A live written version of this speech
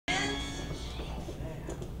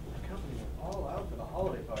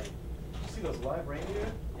see those live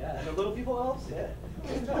reindeer? Yeah. And the little people elves? Yeah.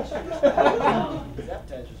 This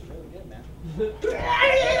appetizer is really good, man. Shit,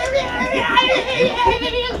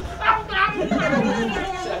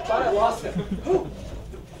 I thought I lost them. Oh,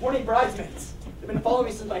 the horny bridesmaids. They've been following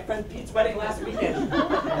me since my friend Pete's wedding last weekend.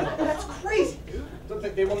 That's crazy, dude.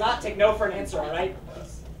 Look, they will not take no for an answer, all right?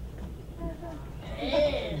 Was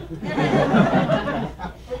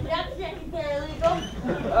that secretary illegal?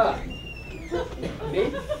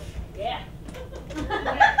 Me? Yeah.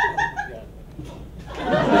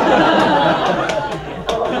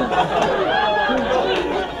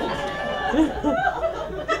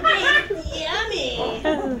 It's yummy.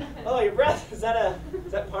 Oh, your breath. Is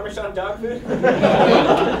that Parmesan dog food? Yeah,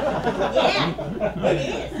 it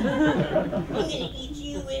is. I'm gonna eat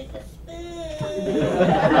you with a spoon.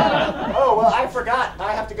 Oh, well, I forgot.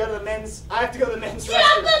 I have to go to the men's restroom.